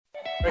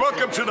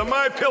Welcome to the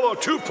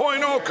MyPillow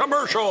 2.0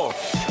 commercial.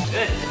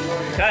 Good.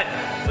 Cut.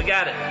 We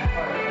got it.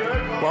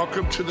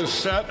 Welcome to the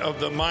set of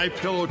the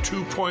MyPillow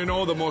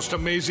 2.0, the most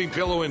amazing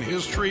pillow in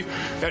history.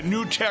 That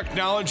new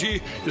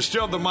technology is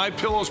still the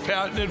MyPillow's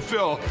patented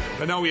fill,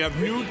 but now we have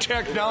new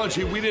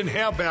technology we didn't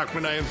have back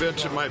when I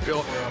invented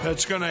MyPillow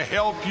that's going to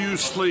help you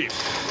sleep.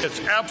 It's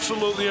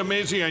absolutely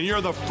amazing, and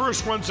you're the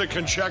first ones that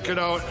can check it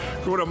out.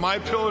 Go to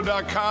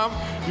MyPillow.com,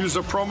 use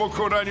the promo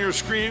code on your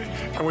screen,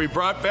 and we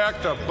brought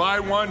back the buy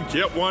one,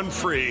 get one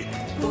free.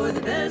 For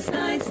the best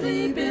night's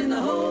sleep in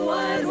the whole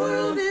wide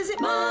world, visit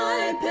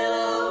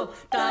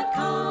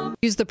MyPillow.com.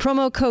 Use the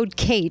promo code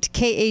KATE,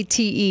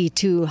 K-A-T-E,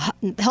 to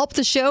help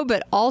the show,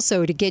 but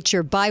also to get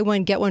your buy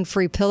one, get one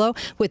free pillow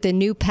with the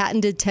new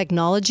patented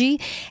technology.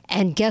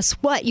 And guess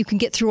what? You can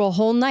get through a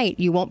whole night.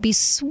 You won't be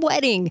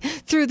sweating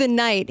through the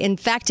night. In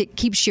fact, it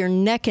keeps your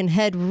neck and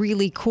head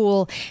really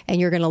cool,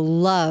 and you're going to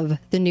love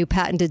the new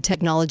patented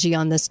technology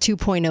on this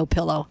 2.0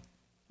 pillow.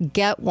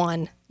 Get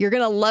one. You're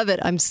going to love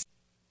it.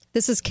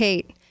 This is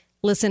Kate.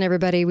 Listen,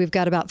 everybody, we've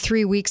got about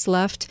 3 weeks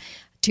left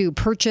to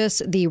purchase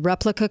the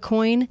replica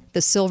coin,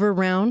 the silver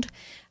round,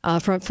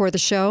 for the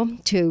show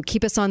to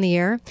keep us on the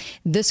air.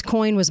 This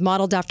coin was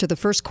modeled after the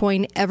first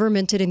coin ever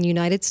minted in the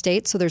United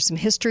States, so there's some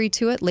history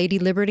to it. Lady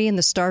Liberty and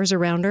the stars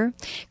around her.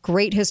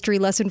 Great history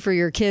lesson for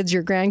your kids,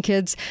 your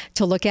grandkids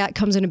to look at.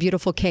 Comes in a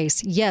beautiful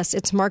case. Yes,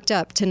 it's marked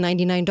up to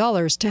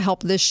 $99 to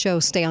help this show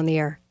stay on the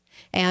air.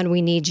 And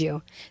we need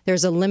you.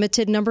 There's a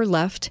limited number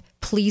left.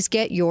 Please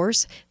get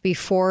yours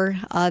before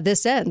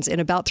this ends in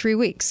about 3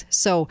 weeks.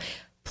 So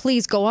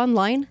please go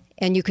online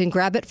and you can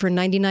grab it for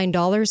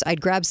 $99. I'd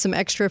grab some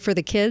extra for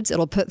the kids.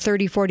 It'll put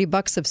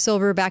 $30-$40 of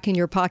silver back in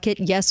your pocket.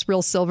 Yes,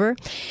 real silver.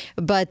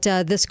 But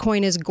this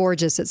coin is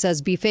gorgeous. It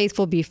says, be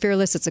faithful, be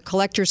fearless. It's a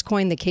collector's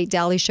coin, the Kate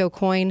Daly Show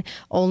coin,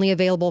 only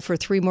available for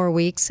 3 more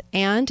weeks.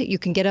 And you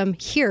can get them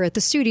here at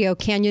the studio,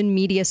 Canyon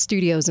Media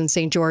Studios in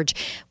St. George,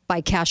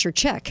 by cash or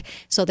check.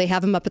 So they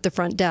have them up at the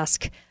front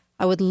desk.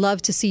 I would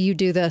love to see you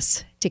do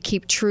this to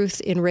keep truth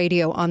in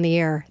radio on the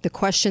air. The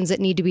questions that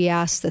need to be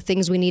asked, the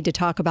things we need to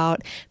talk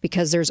about,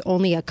 because there's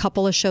only a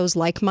couple of shows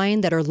like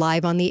mine that are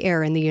live on the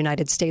air in the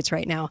United States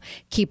right now.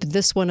 Keep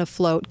this one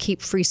afloat.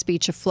 Keep free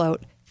speech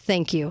afloat.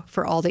 Thank you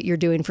for all that you're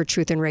doing for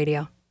truth in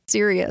radio.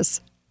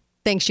 Serious.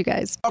 Thanks, you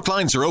guys. Talk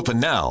lines are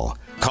open now.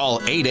 Call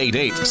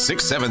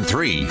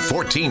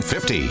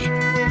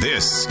 888-673-1450.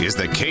 This is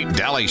the Kate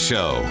Daly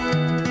Show.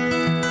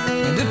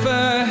 And if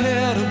I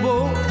had a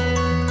boat,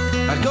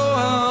 I'd go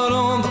out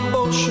on the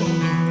ocean,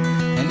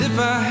 and if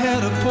I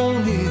had a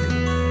pony,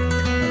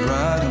 I'd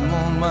ride him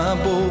on my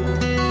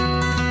boat,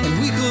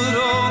 and we could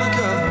all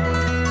together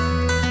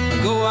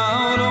go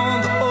out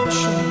on the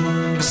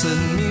ocean, set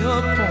me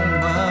up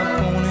on my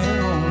pony,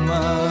 on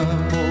my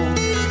boat.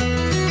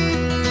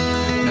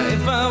 Now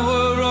if I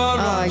were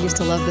I used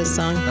to love this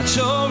song. I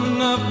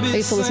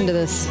used to listen to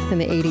this in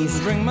the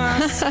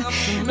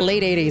 80s.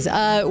 Late 80s.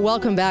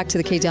 Welcome back to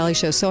the Kate Daly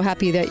Show. So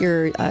happy that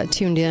you're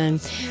tuned in.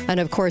 And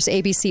of course,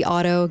 ABC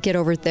Auto, get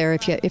over there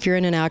if you're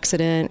in an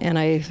accident, and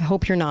I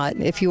hope you're not.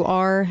 If you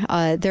are,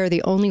 they're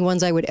the only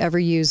ones I would ever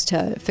use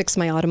to fix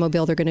my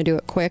automobile. They're going to do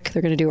it quick.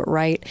 They're going to do it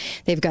right.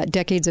 They've got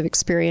decades of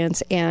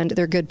experience, and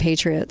they're good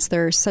patriots.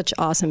 They're such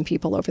awesome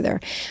people over there.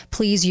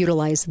 Please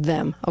utilize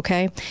them,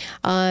 okay?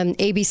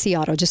 ABC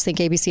Auto, just think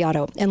ABC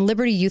Auto. And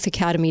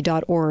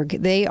LibertyYouthAcademy.org.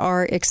 They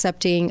are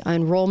accepting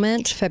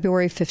enrollment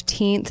February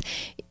 15th.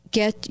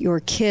 Get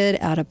your kid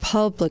out of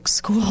public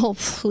school,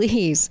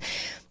 please,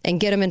 and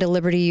get them into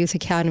Liberty Youth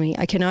Academy.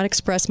 I cannot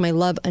express my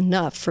love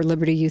enough for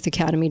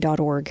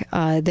LibertyYouthAcademy.org.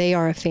 They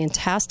are a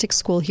fantastic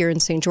school here in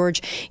St.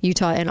 George,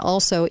 Utah, and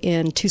also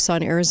in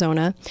Tucson,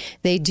 Arizona.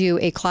 They do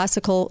a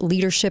classical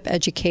leadership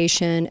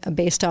education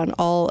based on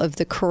all of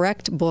the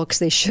correct books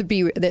they should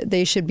be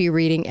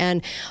reading.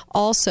 And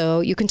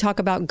also, you can talk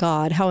about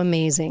God. How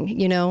amazing.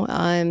 You know,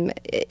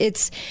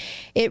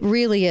 it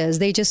really is.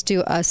 They just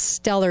do a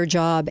stellar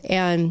job.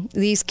 And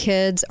these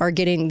kids are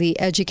getting the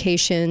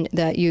education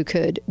that you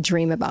could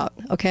dream about.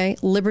 Okay?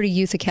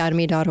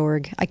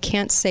 LibertyYouthAcademy.org. I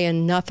can't say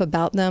enough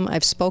about them.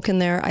 I've spoken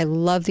there. I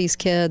love these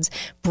kids.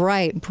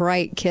 Bright,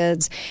 bright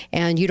kids.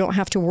 And you don't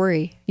have to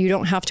worry. You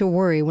don't have to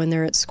worry when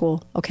they're at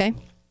school. Okay?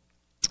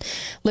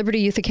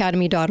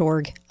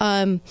 LibertyYouthAcademy.org.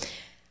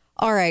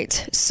 All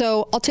right.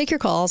 So I'll take your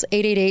calls,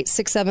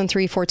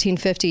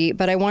 888-673-1450.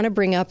 But I want to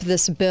bring up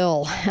this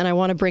bill, and I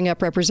want to bring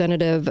up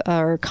Representative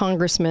or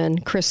Congressman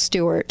Chris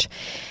Stewart.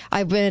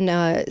 I've been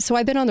on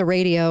the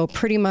radio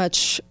pretty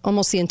much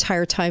almost the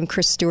entire time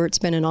Chris Stewart's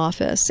been in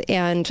office.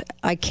 And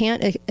I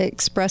can't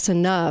express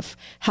enough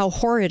how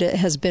horrid it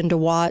has been to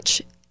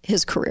watch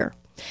his career.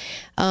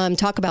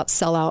 Talk about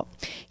sellout.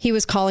 He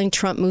was calling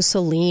Trump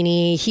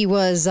Mussolini. He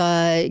was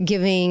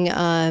giving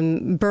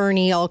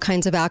Bernie all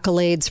kinds of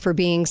accolades for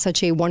being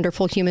such a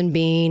wonderful human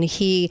being.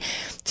 He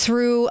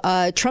threw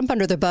Trump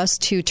under the bus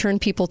to turn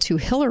people to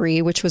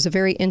Hillary, which was a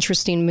very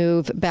interesting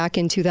move back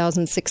in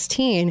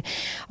 2016.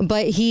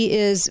 But he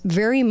is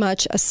very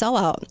much a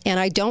sellout, and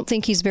I don't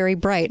think he's very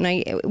bright.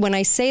 And when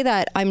I say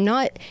that, I'm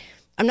not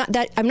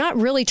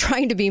really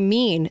trying to be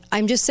mean.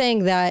 I'm just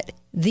saying that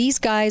These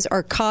guys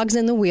are cogs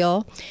in the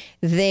wheel.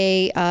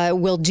 They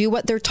will do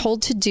what they're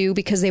told to do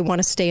because they want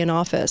to stay in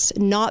office,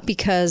 not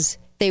because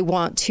they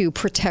want to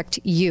protect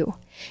you.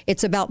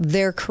 It's about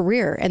their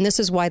career, and this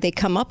is why they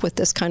come up with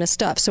this kind of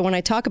stuff. So when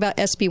I talk about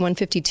SB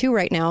 152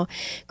 right now,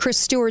 Chris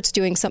Stewart's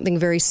doing something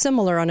very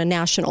similar on a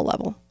national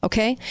level,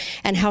 okay?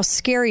 And how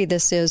scary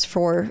this is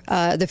for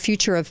the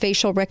future of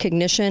facial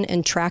recognition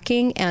and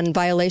tracking and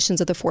violations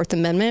of the Fourth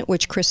Amendment,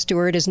 which Chris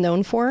Stewart is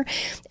known for.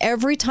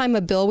 Every time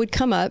a bill would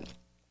come up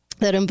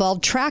that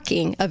involved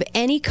tracking of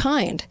any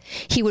kind,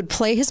 he would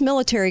play his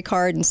military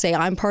card and say,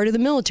 I'm part of the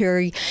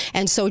military,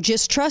 and so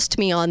just trust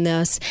me on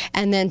this,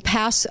 and then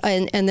pass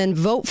and then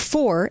vote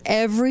for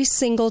every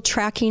single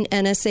tracking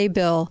NSA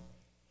bill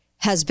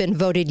has been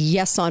voted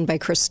yes on by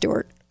Chris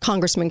Stewart.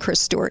 Congressman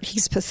Chris Stewart.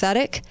 He's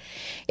pathetic.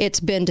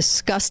 It's been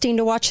disgusting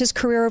to watch his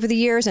career over the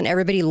years, and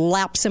everybody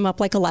laps him up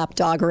like a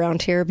lapdog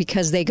around here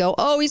because they go,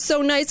 oh, he's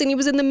so nice and he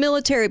was in the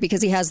military,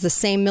 because he has the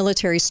same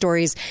military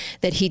stories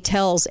that he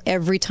tells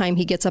every time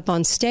he gets up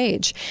on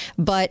stage.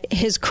 But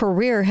his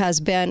career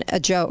has been a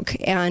joke,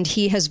 and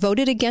he has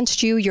voted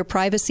against you, your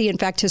privacy. In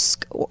fact, his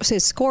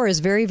score is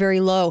very, very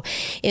low,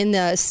 in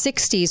the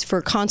 60s for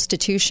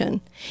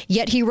Constitution.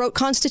 Yet he wrote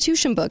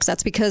Constitution books.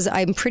 That's because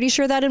I'm pretty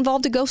sure that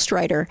involved a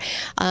ghostwriter.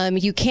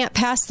 You can't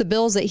pass the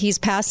bills that he's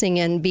passing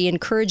and be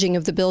encouraging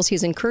of the bills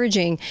he's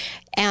encouraging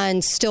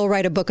and still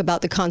write a book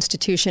about the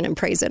Constitution and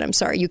praise it. I'm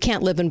sorry. You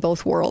can't live in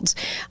both worlds.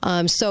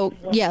 So,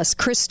 yes,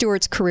 Chris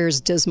Stewart's career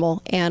is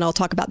dismal, and I'll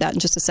talk about that in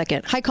just a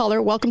second. Hi,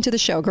 caller. Welcome to the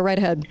show. Go right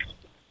ahead.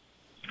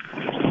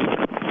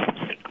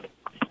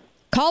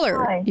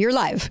 Caller, Hi. You're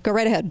live. Go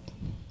right ahead.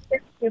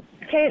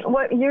 Kate,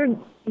 what you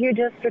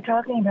just were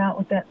talking about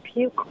with that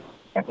puke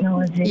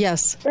technology.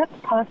 Yes. That's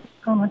posse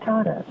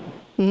comitatus.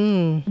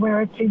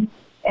 Where it's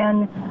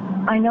and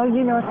I know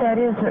you know what that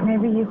is, but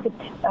maybe you could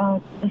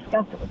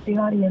discuss it with the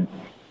audience.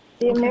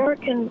 The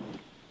American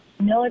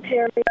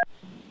military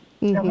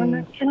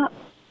government cannot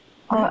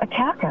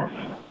attack us.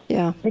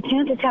 Yeah. They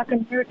can't attack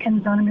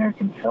Americans on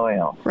American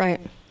soil.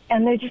 Right.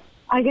 And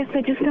I guess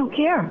they just don't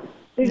care.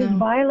 They just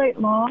violate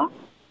law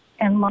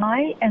and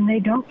lie, and they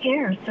don't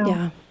care. So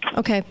Yeah.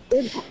 Okay.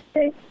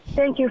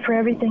 Thank you for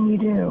everything you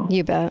do.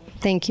 You bet.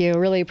 Thank you.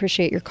 Really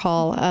appreciate your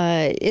call.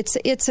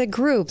 It's a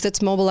group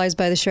that's mobilized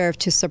by the sheriff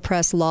to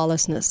suppress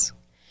lawlessness.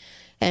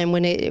 And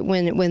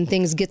when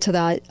things get to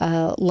that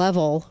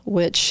level,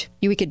 which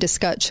we could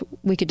discuss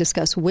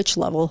which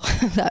level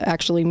that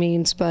actually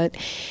means, but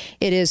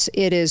it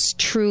is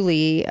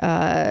truly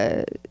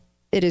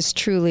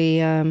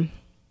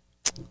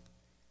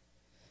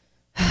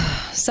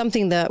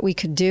something that we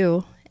could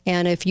do.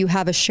 And if you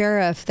have a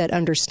sheriff that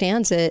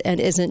understands it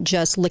and isn't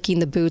just licking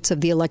the boots of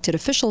the elected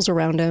officials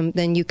around him,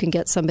 then you can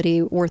get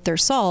somebody worth their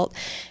salt.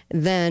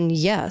 Then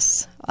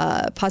yes,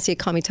 posse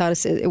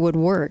comitatus, it would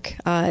work,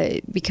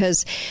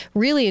 because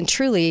really and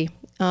truly,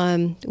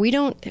 we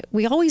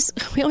always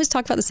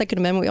talk about the Second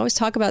Amendment. We always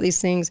talk about these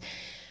things,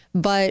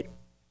 but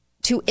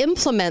to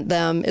implement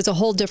them is a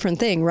whole different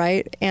thing,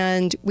 right?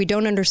 And we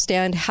don't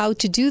understand how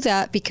to do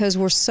that because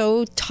we're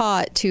so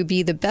taught to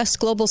be the best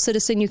global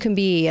citizen you can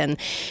be and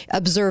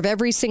observe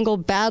every single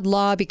bad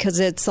law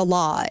because it's a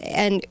law.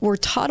 And we're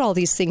taught all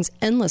these things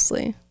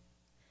endlessly.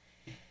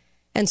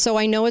 And so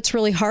I know it's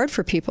really hard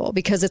for people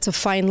because it's a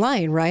fine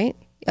line, right?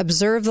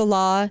 Observe the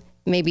law,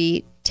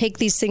 maybe take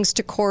these things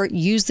to court,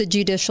 use the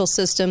judicial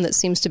system that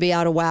seems to be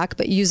out of whack,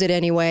 but use it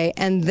anyway.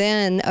 And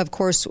then, of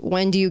course,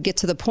 when do you get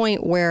to the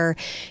point where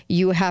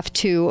you have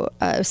to,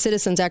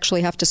 citizens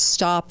actually have to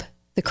stop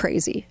the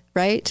crazy,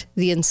 right?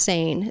 The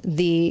insane,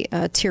 the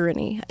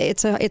tyranny.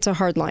 It's a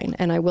hard line,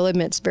 and I will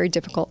admit it's very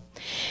difficult.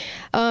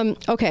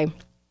 Okay.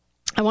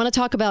 I want to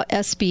talk about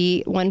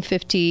SB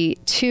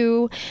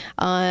 152.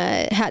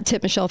 Hat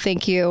tip, Michelle,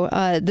 thank you.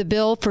 The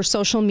bill for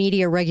social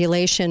media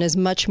regulation is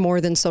much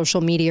more than social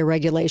media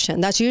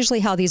regulation. That's usually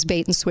how these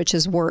bait and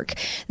switches work.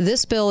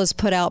 This bill is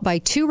put out by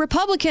two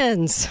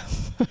Republicans,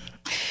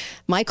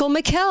 Michael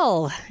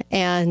McKell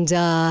and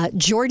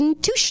Jordan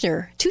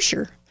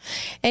Tuscher.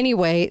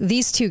 Anyway,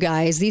 these two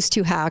guys, these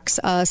two hacks,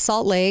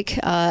 Salt Lake,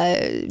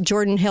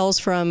 Jordan hails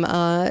from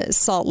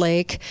Salt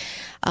Lake,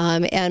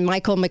 and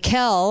Michael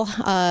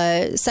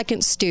McKell,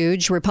 second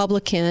stooge,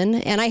 Republican.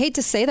 And I hate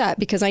to say that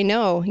because I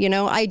know,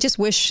 I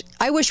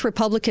wish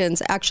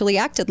Republicans actually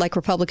acted like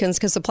Republicans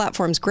because the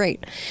platform's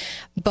great,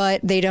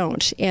 but they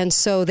don't. And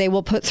so they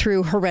will put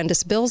through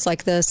horrendous bills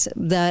like this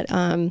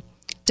that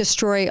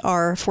destroy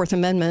our Fourth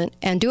Amendment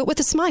and do it with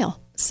a smile.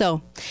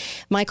 So,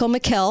 Michael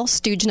McKell,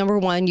 stooge number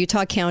one,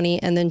 Utah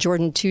County, and then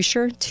Jordan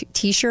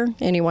Tuscher,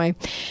 anyway.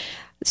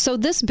 So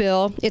this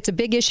bill, it's a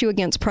big issue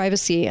against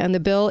privacy, and the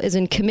bill is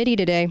in committee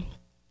today,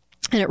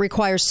 and it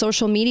requires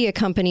social media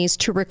companies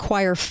to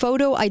require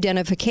photo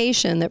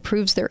identification that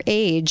proves their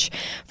age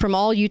from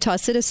all Utah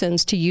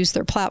citizens to use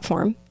their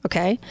platform,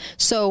 okay?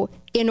 So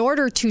in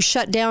order to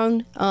shut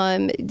down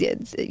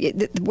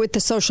with the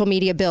social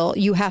media bill,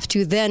 you have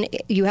to then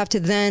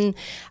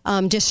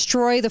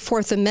destroy the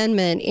Fourth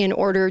Amendment in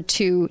order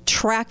to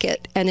track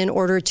it and in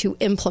order to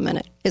implement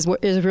it is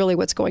really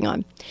what's going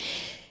on.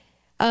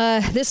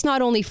 This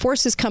not only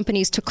forces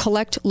companies to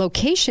collect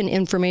location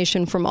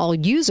information from all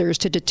users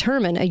to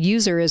determine a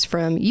user is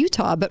from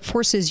Utah, but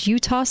forces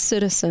Utah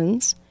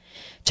citizens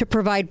to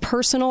provide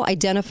personal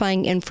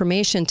identifying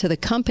information to the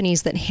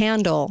companies that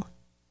handle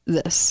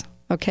this,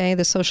 okay,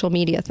 the social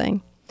media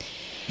thing.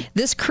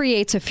 This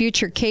creates a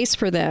future case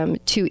for them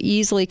to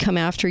easily come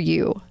after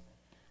you,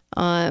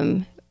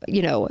 when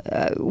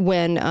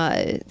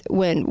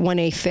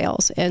 1A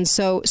fails. And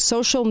so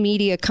social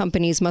media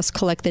companies must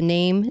collect the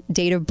name,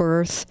 date of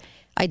birth,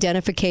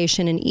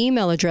 identification, and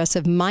email address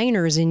of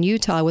minors in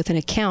Utah with an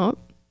account.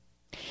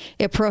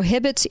 It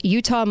prohibits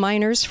Utah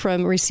minors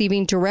from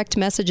receiving direct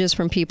messages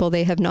from people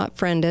they have not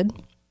friended.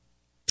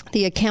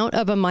 The account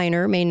of a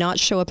minor may not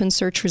show up in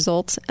search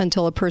results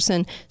until a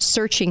person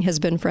searching has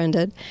been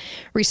friended.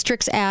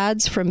 Restricts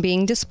ads from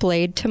being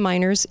displayed to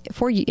minors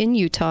in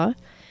Utah.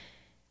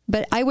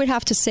 But I would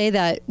have to say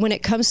that when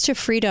it comes to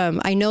freedom,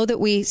 I know that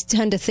we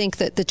tend to think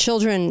that the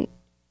children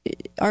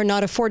are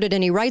not afforded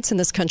any rights in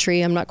this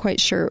country. I'm not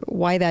quite sure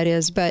why that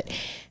is, but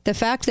the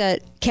fact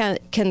that can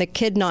the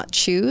kid not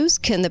choose?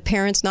 Can the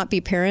parents not be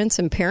parents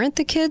and parent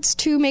the kids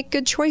to make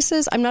good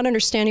choices? I'm not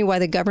understanding why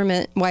the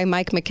government, why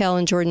Mike McKell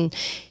and Jordan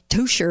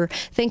Tusher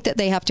think that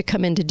they have to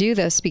come in to do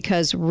this,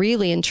 because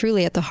really and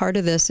truly at the heart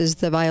of this is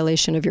the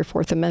violation of your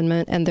Fourth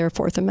Amendment and their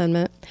Fourth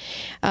Amendment.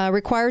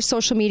 Requires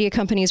social media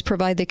companies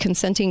provide the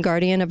consenting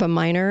guardian of a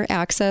minor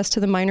access to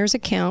the minor's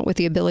account with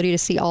the ability to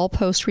see all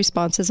post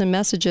responses and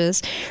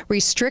messages.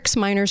 Restricts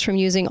minors from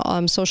using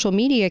social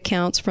media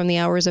accounts from the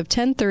hours of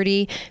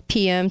 10:30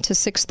 p.m. to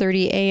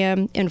 6:30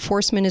 a.m.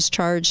 Enforcement is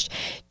charged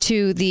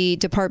to the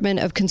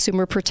Department of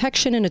Consumer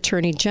Protection and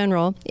Attorney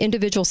General.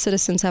 Individual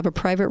citizens have a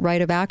private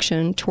right of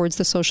action towards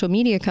the social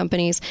media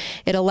companies.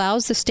 It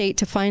allows the state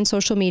to fine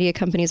social media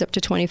companies up to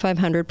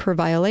 $2,500 per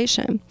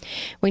violation.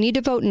 We need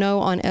to vote no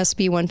on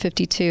SB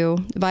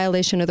 152,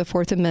 violation of the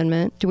Fourth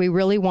Amendment. Do we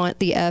really want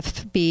the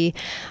FBI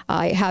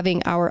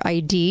having our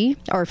ID,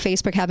 or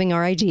Facebook having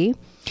our ID?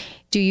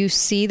 Do you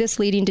see this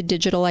leading to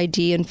digital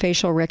ID and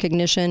facial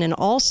recognition? And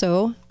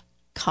also,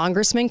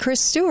 Congressman Chris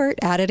Stewart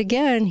at it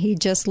again. He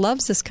just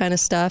loves this kind of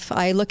stuff.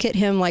 I look at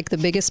him like the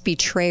biggest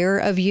betrayer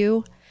of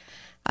you.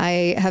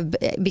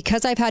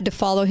 Because I've had to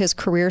follow his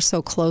career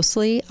so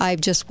closely, I've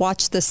just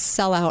watched this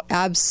sellout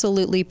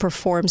absolutely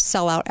perform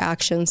sellout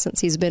action since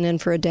he's been in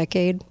for a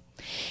decade.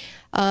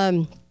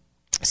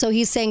 So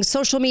he's saying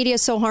social media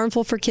is so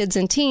harmful for kids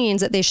and teens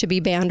that they should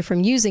be banned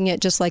from using it,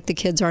 just like the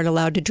kids aren't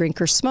allowed to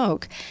drink or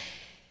smoke.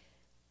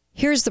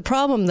 Here's the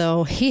problem,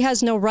 though. He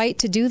has no right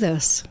to do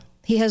this.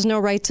 He has no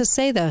right to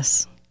say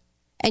this.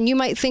 And you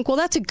might think, well,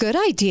 that's a good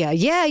idea.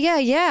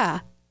 Yeah.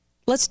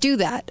 Let's do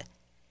that.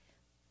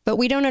 But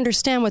we don't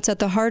understand what's at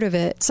the heart of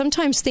it.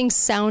 Sometimes things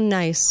sound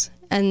nice,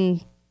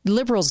 and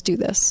liberals do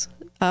this.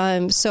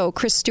 So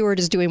Chris Stewart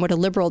is doing what a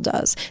liberal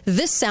does.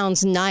 This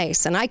sounds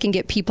nice, and I can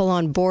get people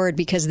on board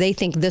because they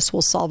think this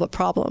will solve a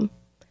problem.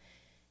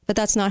 But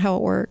that's not how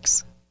it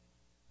works.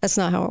 That's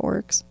not how it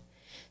works.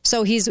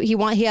 So he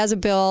has a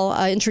bill,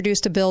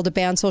 introduced a bill to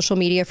ban social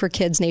media for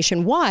kids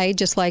nationwide,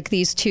 just like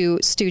these two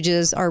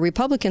stooges, our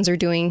Republicans, are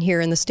doing here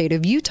in the state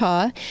of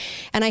Utah.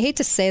 And I hate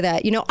to say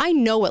that. I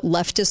know what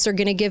leftists are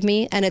going to give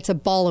me, and it's a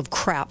ball of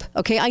crap.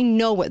 Okay, I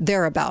know what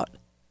they're about.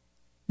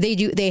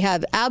 They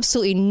have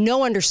absolutely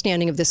no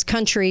understanding of this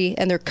country,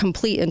 and they're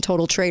complete and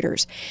total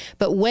traitors.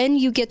 But when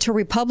you get to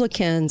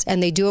Republicans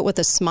and they do it with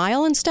a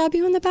smile and stab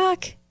you in the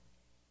back,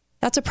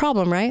 that's a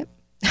problem, right?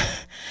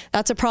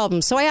 That's a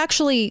problem. So I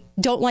actually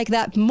don't like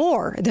that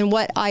more than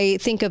what I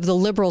think of the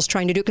liberals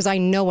trying to do, because I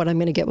know what I'm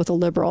going to get with a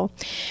liberal.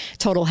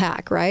 Total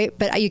hack, right?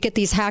 But you get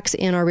these hacks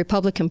in our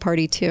Republican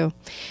Party, too.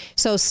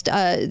 So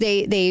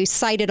they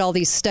cited all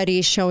these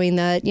studies showing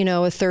that,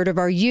 a third of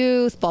our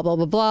youth, blah, blah,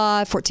 blah,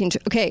 blah, 14.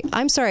 Okay,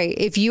 I'm sorry.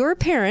 If you're a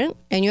parent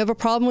and you have a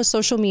problem with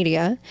social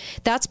media,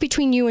 that's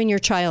between you and your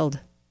child.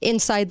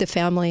 Inside the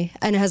family,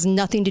 and it has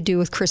nothing to do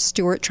with Chris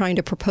Stewart trying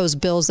to propose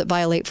bills that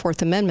violate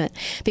Fourth Amendment.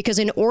 Because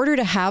in order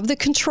to have the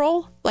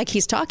control, like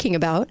he's talking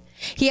about,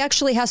 he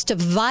actually has to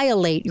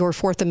violate your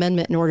Fourth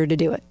Amendment in order to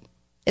do it.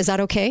 Is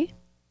that okay?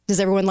 Does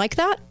everyone like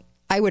that?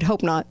 I would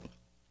hope not,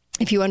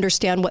 if you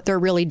understand what they're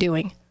really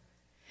doing.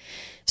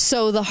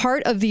 So the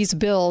heart of these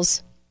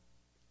bills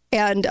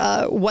and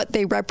what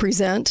they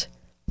represent,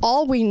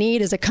 all we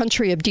need is a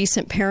country of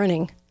decent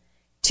parenting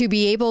to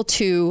be able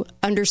to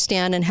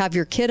understand and have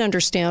your kid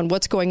understand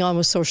what's going on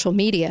with social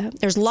media.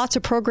 There's lots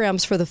of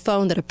programs for the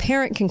phone that a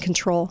parent can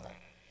control.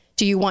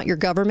 Do you want your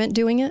government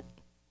doing it?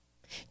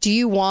 Do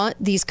you want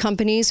these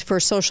companies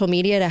for social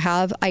media to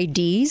have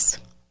IDs?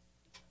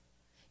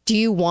 Do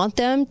you want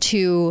them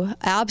to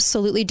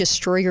absolutely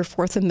destroy your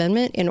Fourth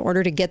Amendment in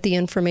order to get the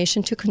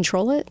information to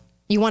control it?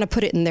 You want to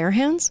put it in their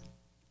hands?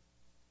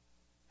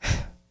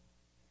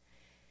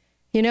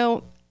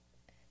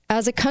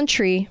 As a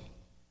country,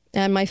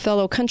 and my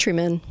fellow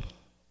countrymen,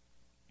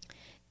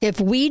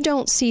 if we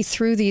don't see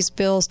through these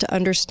bills to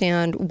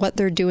understand what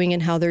they're doing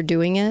and how they're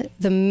doing it,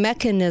 the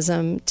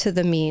mechanism to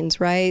the means,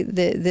 right,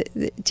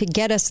 to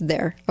get us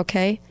there,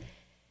 okay,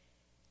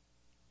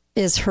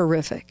 is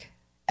horrific.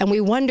 And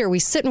we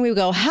sit and we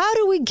go, how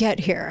do we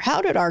get here?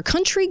 How did our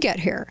country get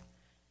here?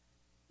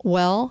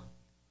 Well,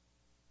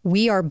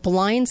 we are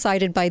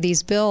blindsided by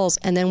these bills.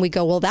 And then we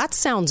go, well, that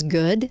sounds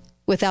good,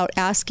 without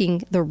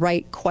asking the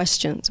right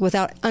questions,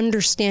 without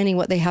understanding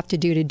what they have to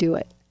do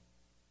it.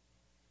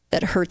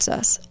 That hurts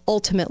us,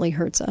 ultimately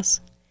hurts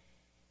us.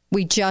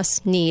 We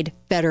just need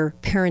better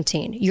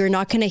parenting. You're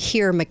not going to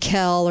hear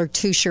Mikkel or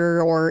Tusher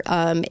or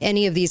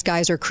any of these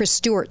guys or Chris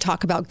Stewart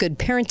talk about good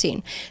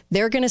parenting.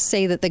 They're going to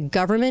say that the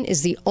government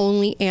is the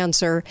only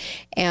answer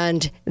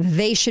and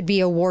they should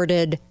be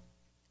awarded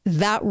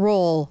that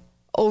role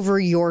over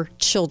your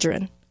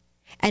children.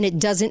 And it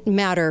doesn't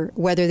matter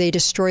whether they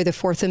destroy the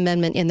Fourth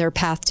Amendment in their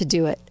path to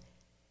do it.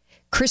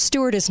 Chris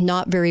Stewart is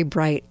not very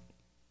bright.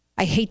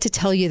 I hate to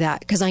tell you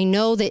that because I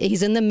know that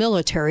he's in the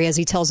military, as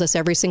he tells us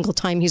every single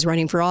time he's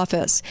running for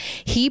office.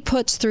 He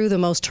puts through the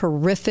most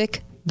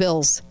horrific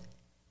bills,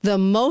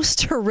 and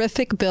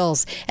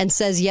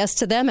says yes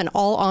to them and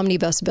all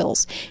omnibus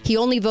bills. He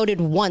only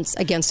voted once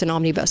against an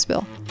omnibus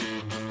bill.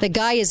 The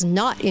guy is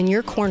not in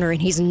your corner,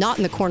 and he's not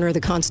in the corner of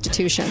the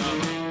Constitution.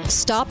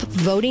 Stop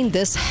voting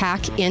this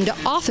hack into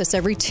office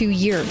every 2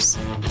 years.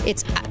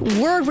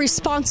 We're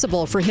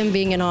responsible for him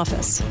being in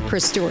office.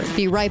 Chris Stewart.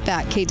 Be right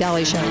back. Kate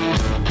Daly Show.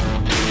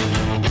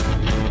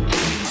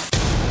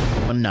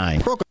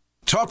 9.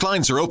 Talk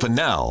lines are open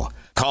now.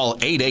 Call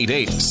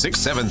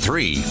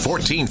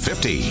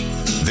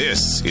 888-673-1450.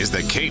 This is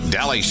the Kate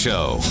Daly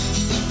Show.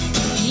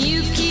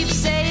 You keep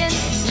saying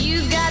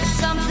you got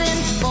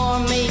something for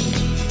me.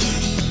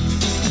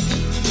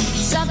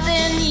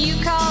 Something you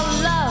call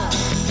love,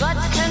 but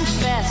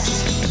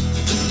confess.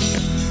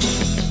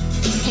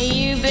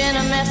 You've been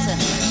a messin'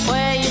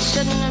 where you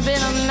shouldn't have been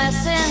a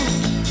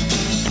messin'.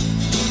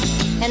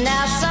 And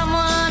now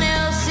someone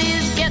else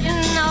is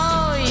getting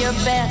all your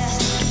best.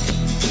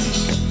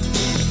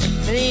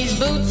 These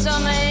boots are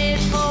made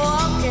for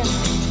walking,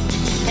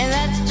 and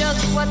that's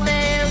just what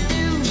they'll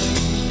do.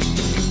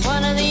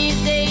 One of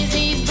these days,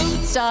 these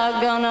boots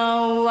are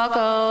gonna walk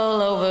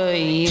all over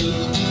you.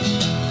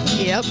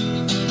 Yep.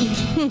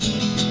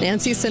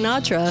 Nancy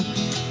Sinatra.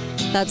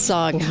 That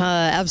song,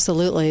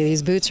 absolutely.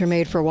 These boots are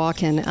made for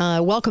walking.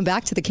 Welcome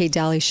back to the Kate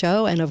Daly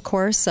Show. And of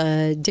course,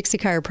 Dixie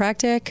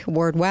Chiropractic,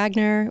 Ward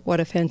Wagner.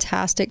 What a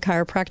fantastic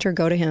chiropractor.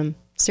 Go to him.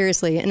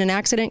 Seriously, in an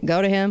accident,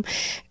 go to him.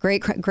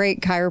 Great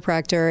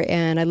chiropractor,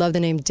 and I love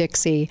the name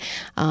Dixie.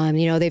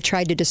 They've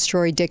tried to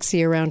destroy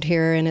Dixie around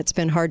here, and it's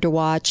been hard to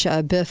watch.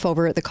 Biff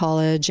over at the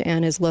college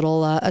and his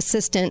little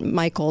assistant,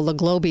 Michael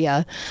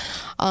LaGlobia,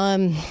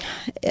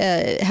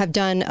 have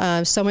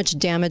done so much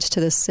damage to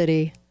this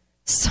city.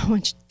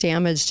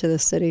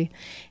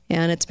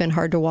 And it's been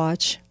hard to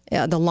watch.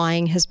 The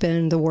lying has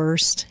been the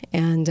worst,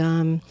 and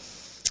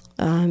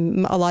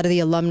a lot of the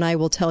alumni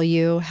will tell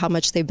you how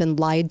much they've been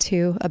lied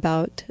to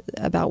about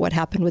what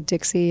happened with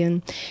Dixie,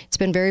 and it's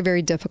been very,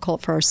 very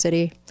difficult for our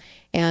city.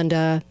 And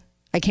I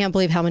can't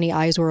believe how many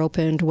eyes were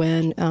opened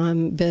when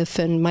Biff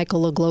and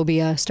Michael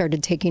LaGlobia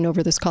started taking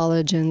over this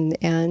college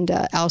and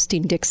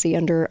ousting Dixie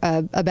under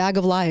a bag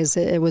of lies.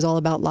 It was all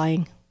about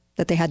lying,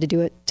 that they had to do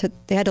it.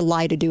 They had to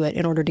lie to do it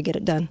in order to get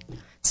it done.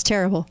 It's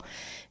terrible.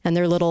 And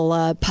their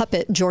little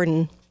puppet,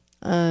 Jordan,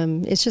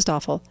 it's just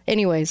awful.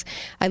 Anyways,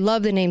 I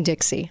love the name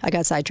Dixie. I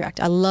got sidetracked.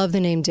 I love the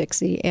name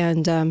Dixie.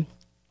 And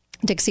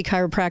Dixie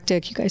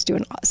Chiropractic, you guys do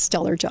a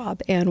stellar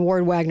job. And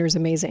Ward Wagner's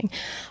amazing.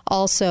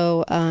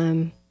 Also,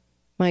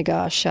 my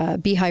gosh,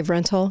 Beehive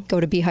Rental. Go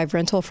to Beehive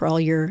Rental for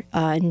all your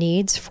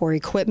needs for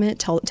equipment.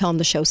 Tell them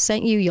the show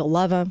sent you. You'll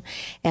love them.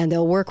 And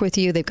they'll work with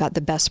you. They've got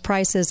the best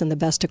prices and the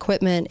best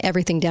equipment,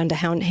 everything down to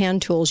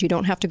hand tools. You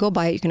don't have to go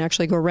buy it. You can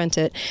actually go rent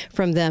it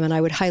from them. And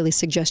I would highly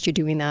suggest you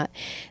doing that.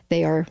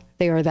 They are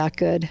that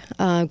good.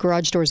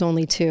 Garage doors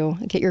only, too.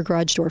 Get your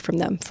garage door from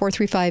them.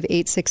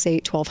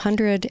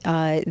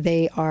 435-868-1200.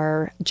 They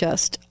are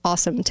just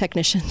awesome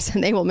technicians,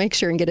 and they will make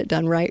sure and get it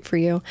done right for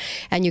you.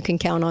 And you can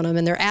count on them.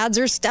 And their ads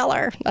are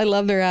stellar. I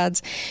love their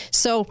ads.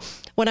 So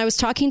when I was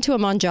talking to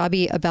Aman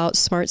Jabi about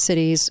smart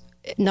cities,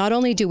 not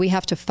only do we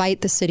have to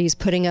fight the cities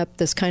putting up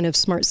this kind of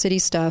smart city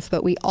stuff,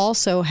 but we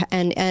also,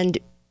 and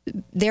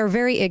they're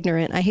very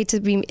ignorant. I hate to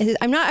be,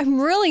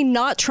 I'm really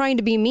not trying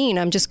to be mean.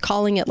 I'm just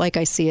calling it like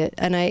I see it.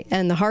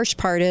 And the harsh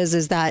part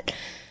is that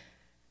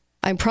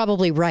I'm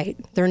probably right.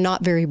 They're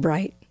not very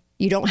bright.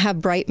 You don't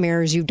have bright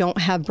mayors. You don't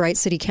have bright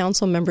city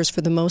council members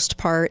for the most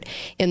part.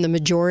 In the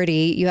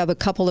majority, you have a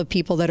couple of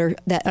people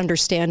that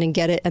understand and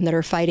get it and that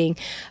are fighting.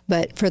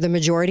 But for the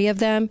majority of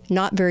them,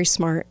 not very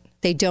smart.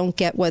 They don't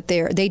get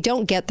they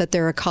don't get that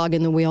they're a cog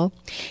in the wheel.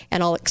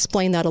 And I'll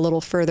explain that a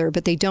little further,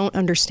 but they don't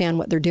understand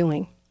what they're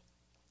doing.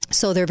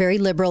 So they're very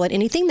liberal, and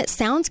anything that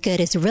sounds good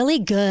is really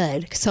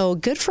good. So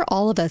good for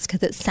all of us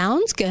because it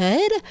sounds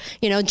good.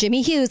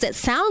 Jimmy Hughes, it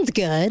sounds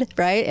good,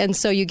 right? And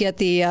so you get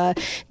the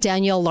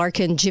Danielle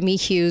Larkin, Jimmy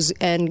Hughes,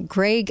 and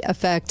Greg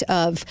effect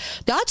of,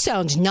 that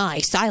sounds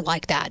nice. I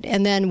like that.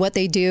 And then what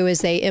they do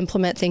is they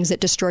implement things that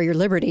destroy your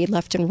liberty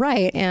left and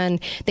right,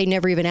 and they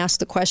never even ask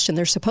the question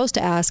they're supposed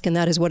to ask, and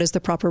that is, what is the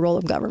proper role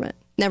of government?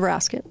 Never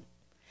ask it.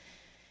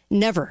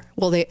 Never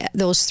will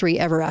those three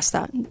ever ask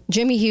that.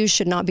 Jimmy Hughes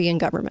should not be in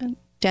government.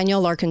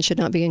 Danielle Larkin should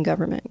not be in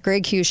government.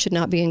 Greg Hughes should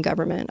not be in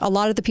government. A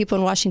lot of the people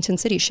in Washington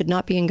City should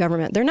not be in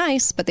government. They're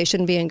nice, but they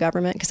shouldn't be in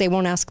government because they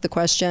won't ask the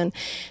question,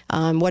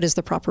 what is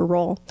the proper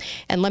role?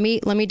 And let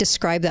me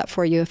describe that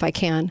for you if I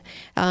can.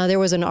 There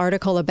was an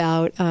article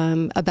about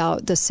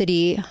the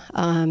city,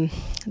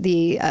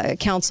 the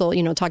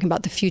council, talking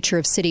about the future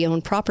of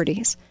city-owned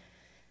properties.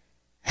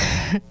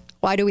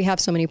 Why do we have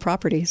so many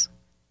properties?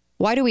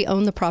 Why do we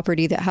own the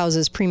property that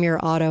houses Premier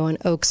Auto and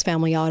Oaks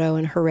Family Auto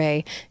and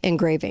Hooray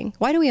Engraving?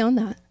 Why do we own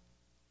that?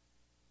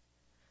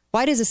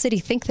 Why does the city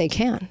think they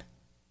can?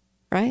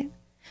 Right?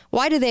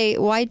 Why do they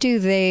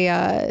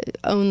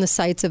own the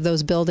sites of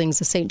those buildings,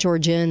 the St.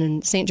 George Inn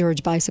and St.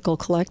 George Bicycle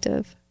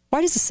Collective?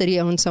 Why does the city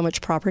own so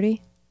much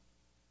property?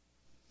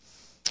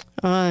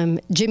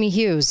 Jimmy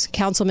Hughes,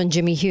 Councilman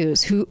Jimmy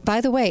Hughes, who,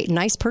 by the way,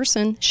 nice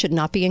person, should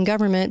not be in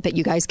government, but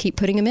you guys keep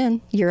putting him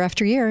in year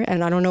after year,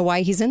 and I don't know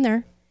why he's in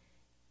there.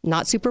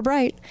 Not super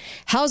bright.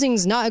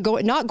 Housing's not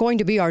going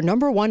to be our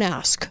number one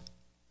ask.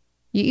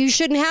 You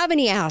shouldn't have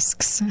any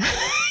asks.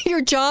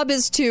 Your job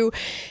is to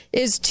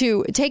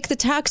take the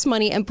tax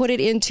money and put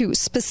it into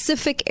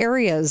specific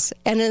areas.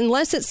 And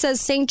unless it says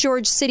St.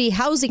 George City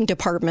Housing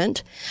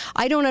Department,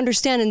 I don't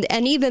understand.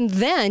 And even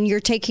then, you're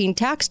taking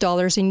tax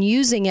dollars and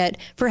using it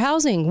for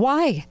housing.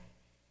 Why?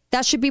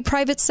 That should be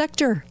private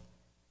sector.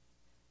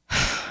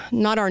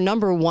 Not our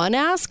number one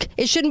ask.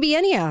 It shouldn't be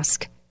any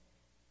ask.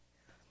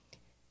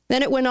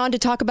 Then it went on to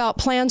talk about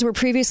plans were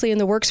previously in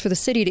the works for the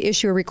city to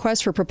issue a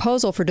request for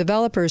proposal for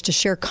developers to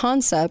share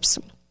concepts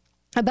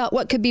about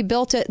what could be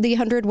built at the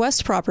 100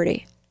 West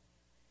property.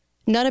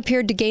 None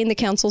appeared to gain the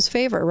council's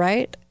favor,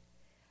 right?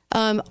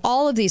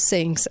 All of these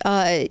things,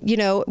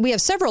 we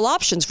have several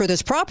options for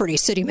this property,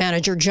 City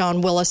Manager John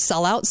Willis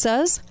Sellout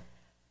says.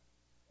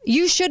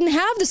 You shouldn't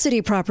have the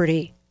city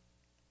property.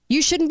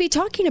 You shouldn't be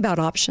talking about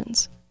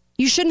options.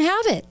 You shouldn't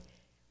have it.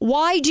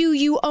 Why do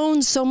you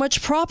own so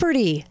much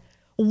property?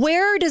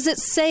 Where does it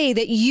say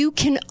that you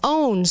can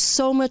own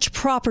so much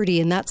property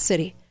in that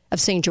city of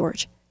St.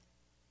 George?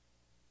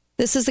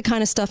 This is the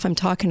kind of stuff I'm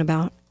talking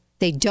about.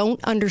 They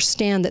don't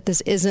understand that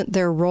this isn't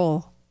their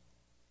role,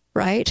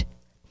 right?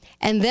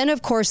 And then,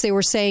 of course, they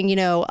were saying,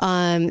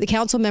 the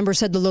council member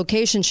said the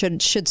location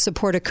should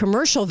support a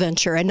commercial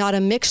venture and not a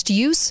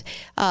mixed-use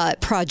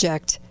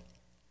project.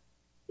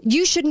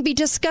 You shouldn't be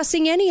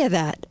discussing any of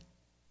that.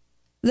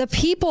 The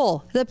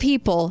people.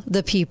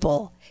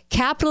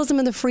 Capitalism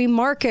and the free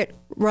market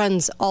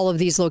runs all of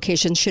these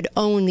locations, should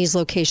own these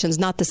locations,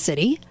 not the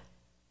city.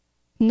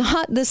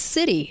 Not the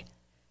city.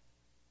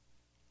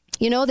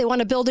 They want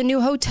to build a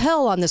new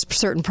hotel on this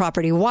certain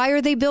property. Why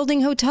are they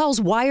building hotels?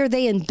 Why are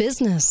they in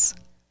business?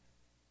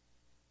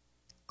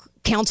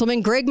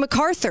 Councilman Greg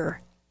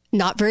MacArthur,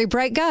 not very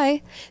bright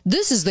guy.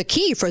 This is the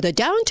key for the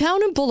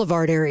downtown and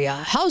boulevard area.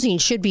 Housing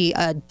should be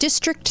a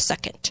district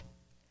second.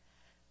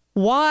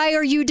 Why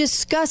are you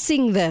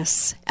discussing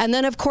this? And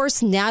then, of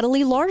course,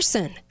 Natalie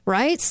Larson,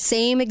 right?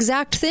 Same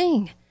exact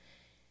thing.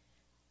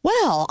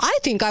 Well, I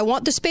think I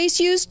want the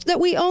space used that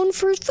we own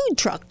for food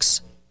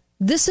trucks.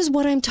 This is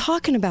what I'm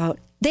talking about.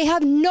 They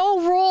have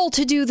no role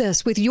to do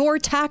this with your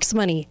tax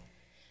money.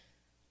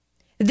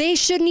 They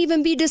shouldn't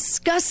even be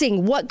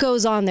discussing what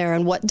goes on there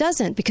and what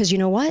doesn't, because you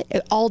know what?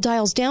 It all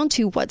dials down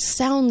to what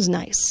sounds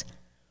nice.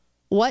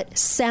 What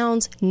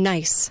sounds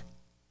nice?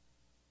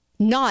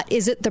 Not,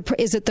 is it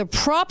the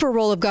proper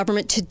role of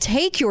government to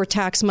take your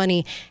tax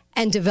money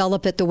and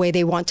develop it the way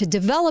they want to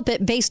develop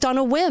it based on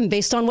a whim,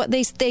 based on what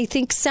they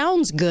think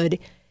sounds good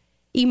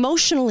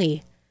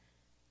emotionally.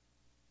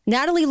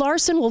 Natalie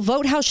Larson will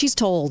vote how she's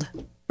told,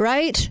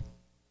 right?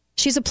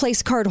 She's a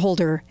place card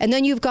holder. And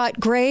then you've got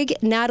Greg,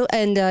 Natalie,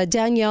 and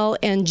Danielle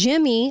and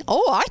Jimmy.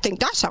 Oh, I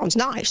think that sounds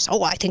nice.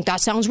 Oh, I think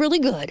that sounds really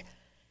good.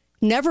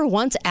 Never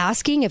once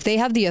asking if they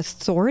have the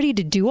authority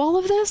to do all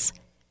of this.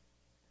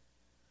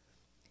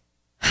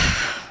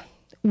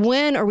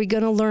 When are we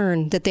going to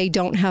learn that they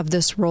don't have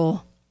this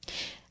role?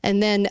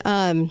 And then,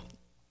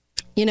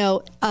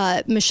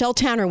 Michelle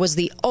Tanner was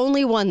the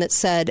only one that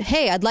said,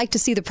 hey, I'd like to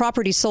see the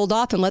property sold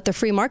off and let the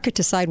free market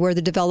decide where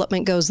the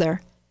development goes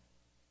there.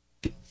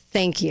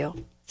 Thank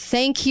you.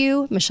 Thank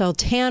you, Michelle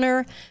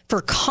Tanner,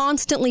 for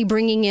constantly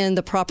bringing in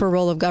the proper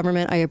role of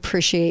government. I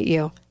appreciate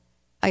you.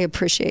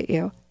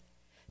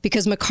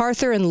 Because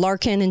MacArthur and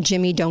Larkin and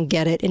Jimmy don't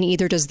get it, and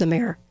either does the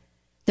mayor.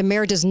 The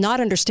mayor does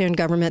not understand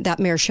government. That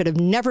mayor should have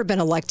never been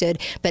elected,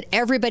 but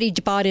everybody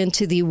bought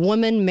into the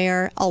woman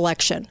mayor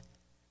election.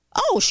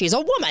 Oh, she's a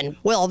woman.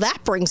 Well,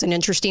 that brings an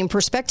interesting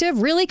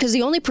perspective. Really? Because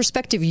the only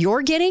perspective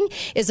you're getting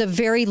is a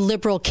very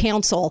liberal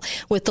council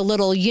with the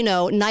little,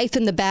 knife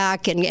in the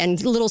back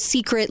and little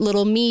secret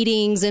little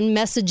meetings and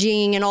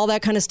messaging and all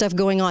that kind of stuff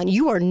going on.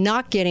 You are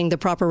not getting the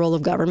proper role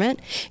of government.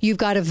 You've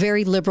got a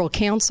very liberal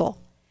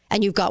council,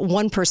 and you've got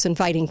one person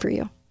fighting for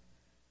you.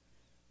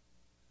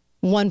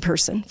 One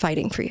person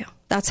fighting for you.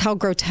 That's how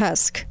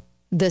grotesque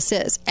this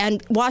is.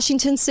 And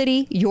Washington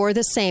City, you're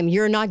the same.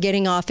 You're not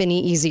getting off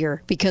any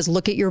easier because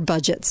look at your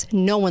budgets.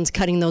 No one's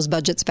cutting those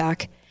budgets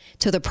back.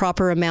 to the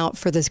proper amount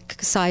for the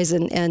size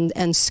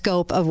and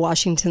scope of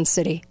Washington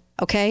City.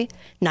 Okay?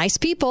 Nice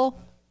people.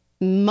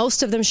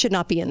 Most of them should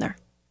not be in there.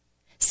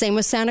 Same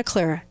with Santa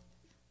Clara.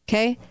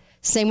 Okay?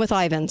 Same with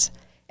Ivins.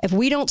 If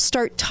we don't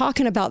start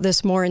talking about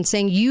this more and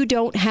saying you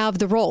don't have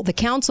the role, the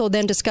council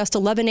then discussed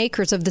 11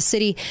 acres of the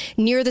city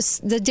near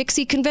the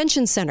Dixie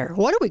Convention Center.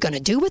 What are we going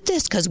to do with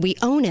this? Because we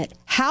own it.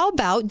 How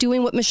about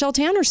doing what Michelle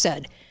Tanner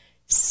said?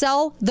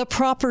 Sell the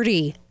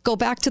property. Go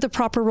back to the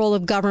proper role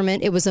of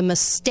government. It was a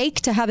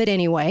mistake to have it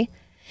anyway.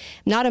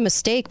 Not a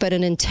mistake, but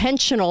an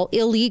intentional,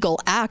 illegal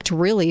act,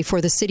 really, for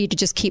the city to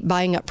just keep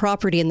buying up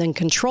property and then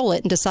control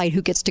it and decide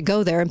who gets to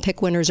go there and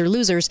pick winners or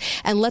losers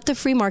and let the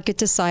free market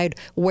decide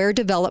where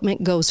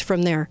development goes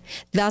from there.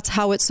 That's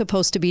how it's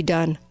supposed to be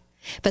done.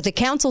 But the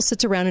council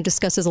sits around and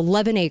discusses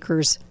 11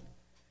 acres.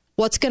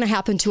 What's going to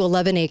happen to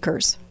 11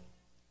 acres?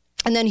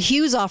 And then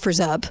Hughes offers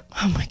up,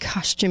 oh my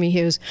gosh, Jimmy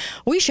Hughes,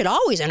 we should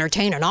always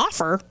entertain an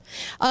offer.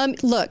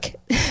 Look,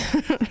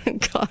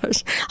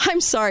 gosh,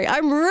 I'm sorry.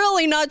 I'm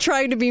really not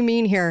trying to be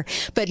mean here,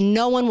 but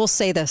no one will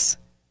say this.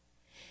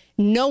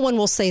 No one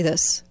will say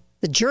this.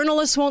 The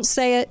journalists won't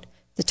say it.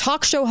 The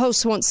talk show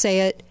hosts won't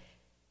say it.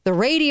 The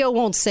radio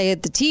won't say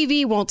it. The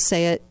TV won't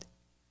say it.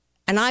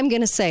 And I'm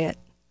going to say it.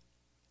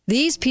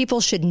 These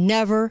people should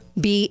never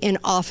be in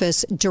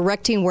office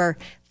directing where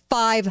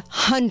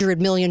 $500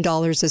 million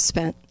is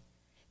spent.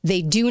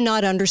 They do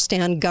not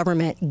understand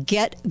government.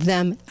 Get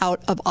them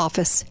out of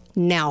office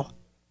now.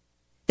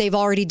 They've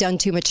already done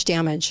too much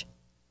damage.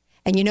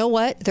 And you know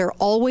what? They're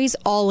always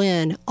all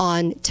in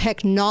on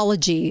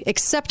technology,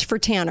 except for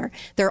Tanner.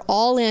 They're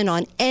all in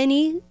on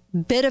any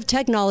bit of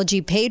technology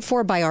paid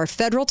for by our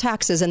federal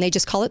taxes, and they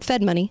just call it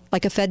Fed money,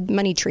 like a Fed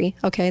money tree,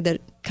 okay, that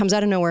comes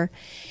out of nowhere.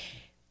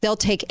 They'll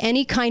take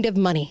any kind of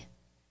money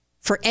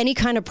for any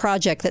kind of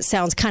project that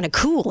sounds kind of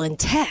cool in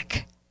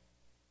tech.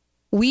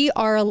 We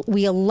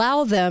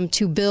allow them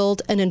to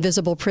build an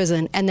invisible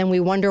prison, and then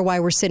we wonder why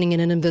we're sitting in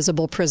an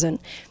invisible prison.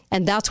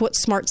 And that's what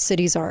smart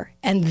cities are.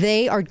 And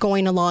they are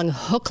going along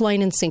hook,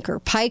 line, and sinker.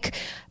 Pike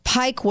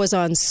was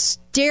on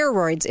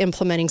steroids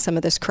implementing some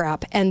of this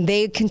crap, and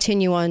they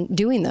continue on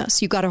doing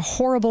this. You got a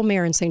horrible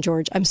mayor in St.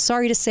 George. I'm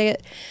sorry to say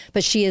it,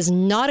 but she is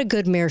not a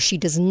good mayor. She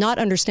does not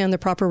understand the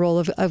proper role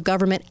of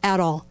government at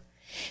all.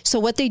 So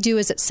what they do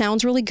is it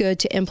sounds really good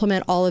to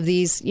implement all of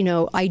these,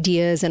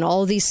 ideas and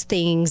all of these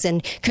things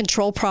and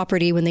control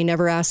property when they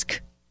never ask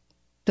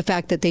the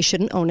fact that they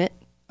shouldn't own it.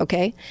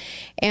 Okay.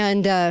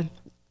 And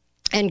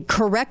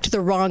correct the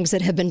wrongs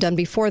that have been done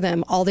before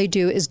them. All they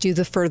do is do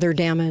the further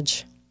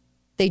damage.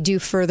 They do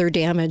further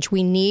damage.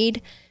 We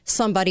need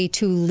somebody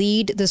to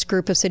lead this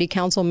group of city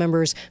council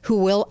members who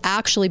will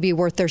actually be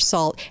worth their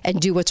salt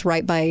and do what's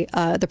right by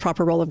the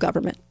proper role of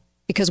government,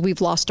 because we've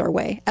lost our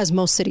way, as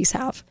most cities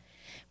have.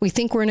 We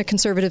think we're in a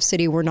conservative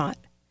city. We're not.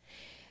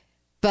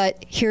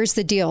 But here's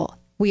the deal.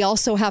 We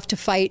also have to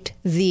fight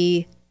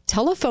the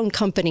telephone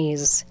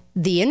companies,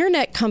 the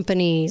internet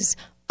companies,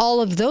 all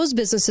of those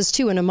businesses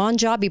too. And Aman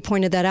Jabi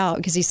pointed that out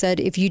because he said,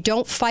 if you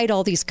don't fight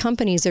all these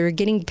companies that are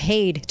getting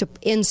paid to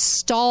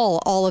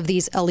install all of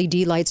these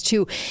LED lights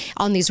too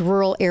on these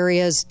rural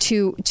areas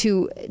to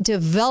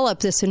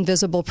develop this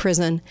invisible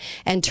prison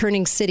and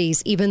turning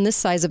cities, even this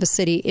size of a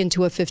city,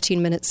 into a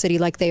 15-minute city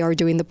like they are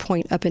doing the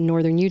Point up in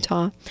northern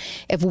Utah.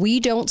 If we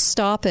don't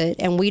stop it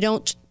and we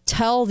don't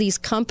tell these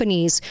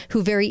companies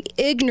who very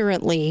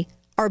ignorantly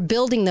are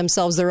building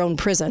themselves their own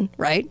prison,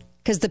 right?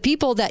 Because the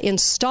people that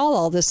install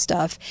all this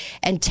stuff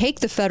and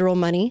take the federal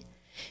money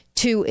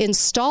to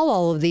install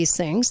all of these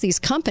things, these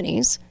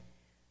companies,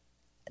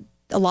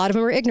 a lot of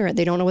them are ignorant.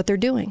 They don't know what they're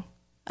doing.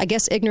 I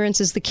guess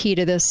ignorance is the key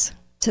to this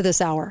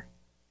hour.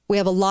 We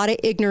have a lot of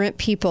ignorant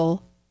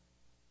people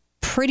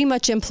pretty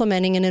much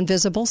implementing an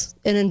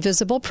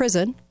invisible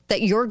prison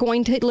that you're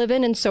going to live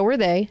in, and so are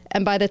they.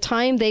 And by the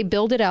time they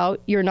build it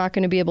out, you're not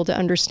going to be able to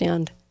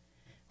understand,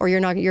 or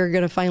you're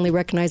going to finally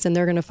recognize, and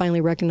they're going to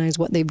finally recognize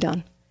what they've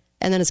done.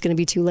 And then it's going to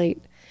be too late.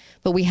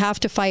 But we have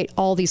to fight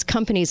all these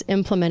companies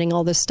implementing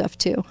all this stuff,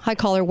 too. Hi,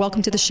 caller.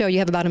 Welcome to the show. You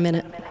have about a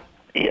minute.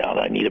 Yeah,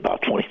 I need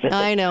about 20 minutes.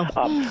 I know.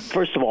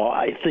 First of all,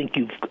 I think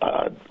you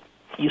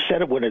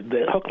said it when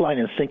the hook, line,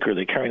 and sinker,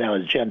 they're carrying out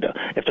an agenda.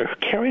 If they're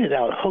carrying it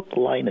out hook,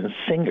 line, and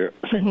sinker,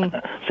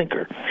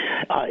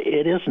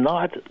 it is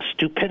not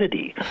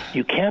stupidity.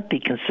 You can't be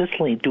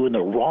consistently doing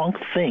the wrong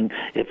thing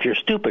if you're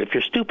stupid. If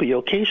you're stupid, you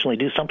occasionally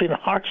do something on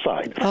our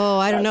side. Oh,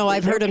 I don't know.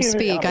 I've heard them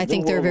speak. I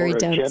think they're very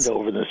dense. Agenda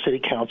over the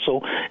city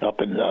council up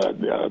in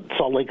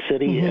Salt Lake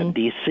City and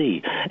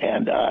D.C.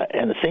 And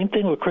the same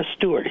thing with Chris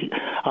Stewart.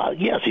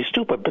 Yes, he's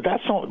stupid, but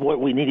that's not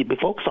what we need to be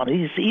focused on.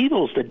 He's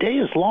evils. The day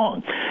is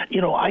long.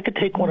 I could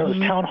take one of those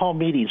town hall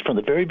meetings from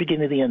the very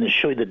beginning to the end and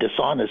show you the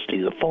dishonesty,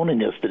 the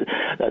phoniness,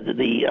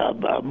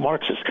 the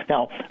Marxists.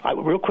 Now,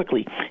 real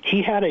quickly,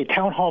 he had a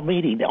town hall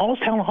meeting. All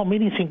town hall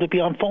meetings seem to be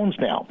on phones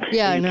now.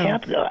 Yeah, and I know. You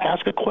can't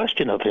ask a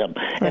question of him.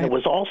 Right. And it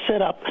was all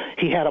set up.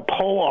 He had a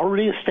poll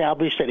already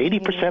established that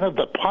 80% of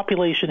the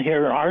population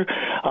here in our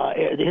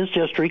his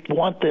district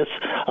want this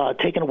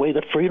taken away,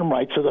 the freedom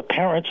rights of the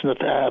parents and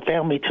the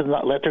family to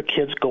not let their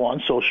kids go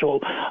on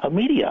social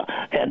media.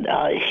 And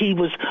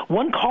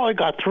one caller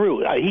got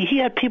through. He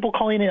had people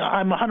calling in,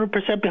 I'm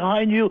 100%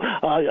 behind you.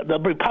 The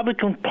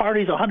Republican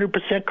Party is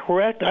 100%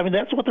 correct. I mean,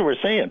 that's what they were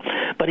saying.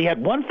 But he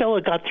had one fellow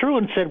got through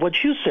and said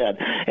what you said,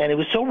 and it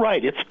was so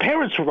right. It's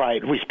parents'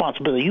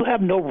 responsibility. You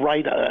have no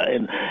right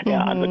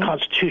on the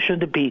Constitution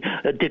to be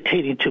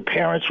dictating to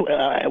parents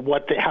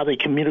how they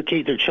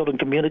communicate, their children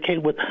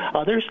communicate with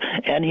others.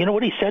 And you know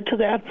what he said to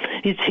that?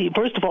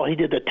 First of all, he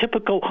did the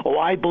typical,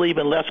 I believe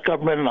in less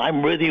government and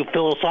I'm with you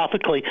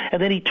philosophically.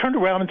 And then he turned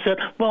around and said,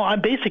 well,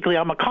 I'm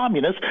a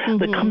communist.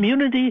 The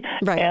community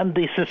and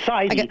the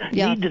society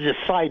need to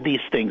decide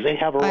these things. They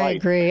have a right. I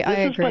agree.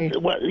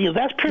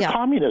 That's pure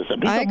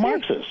communism. He's a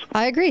Marxist.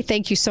 I agree.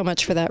 Thank you so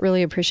much for that.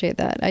 Really appreciate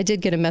that. I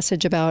did get a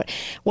message about,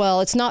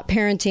 well, it's not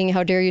parenting.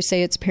 How dare you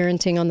say it's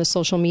parenting on the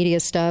social media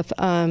stuff?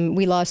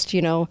 We lost,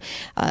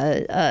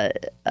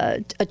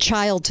 a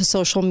child to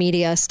social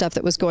media stuff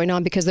that was going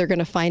on because they're going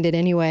to find it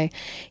anyway.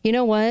 You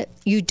know what?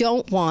 You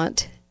don't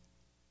want,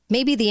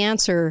 maybe the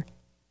answer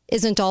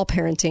isn't all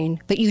parenting,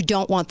 but you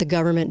don't want the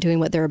government doing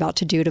what they're about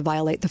to do to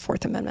violate the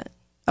Fourth Amendment.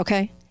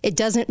 Okay? It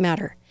doesn't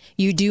matter.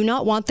 You do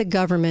not want the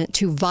government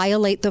to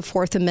violate the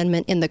Fourth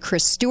Amendment in the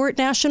Chris Stewart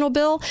National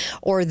Bill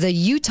or the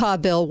Utah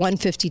Bill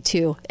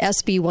 152,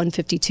 SB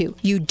 152.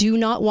 You do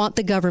not want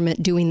the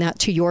government doing that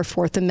to your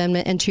Fourth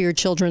Amendment and to your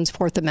children's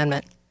Fourth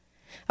Amendment.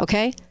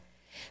 Okay?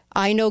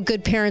 I know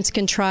good parents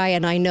can try,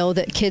 and I know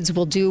that kids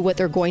will do what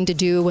they're going to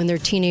do when they're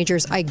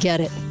teenagers. I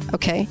get it.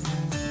 Okay?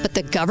 But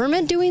the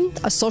government doing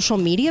a social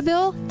media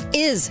bill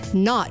is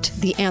not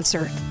the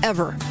answer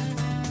ever.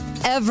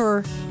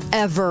 Ever,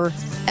 ever,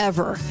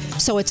 ever.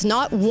 So it's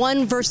not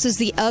one versus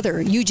the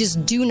other. You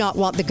just do not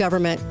want the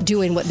government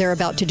doing what they're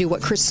about to do,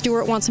 what Chris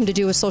Stewart wants them to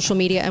do with social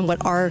media and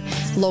what our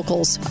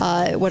locals,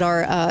 what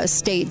our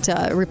state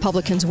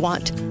Republicans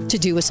want to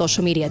do with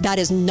social media. That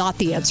is not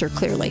the answer,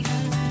 clearly.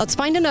 Let's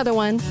find another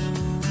one.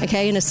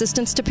 Okay, an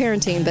assistance to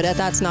parenting, but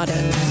that's not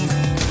it.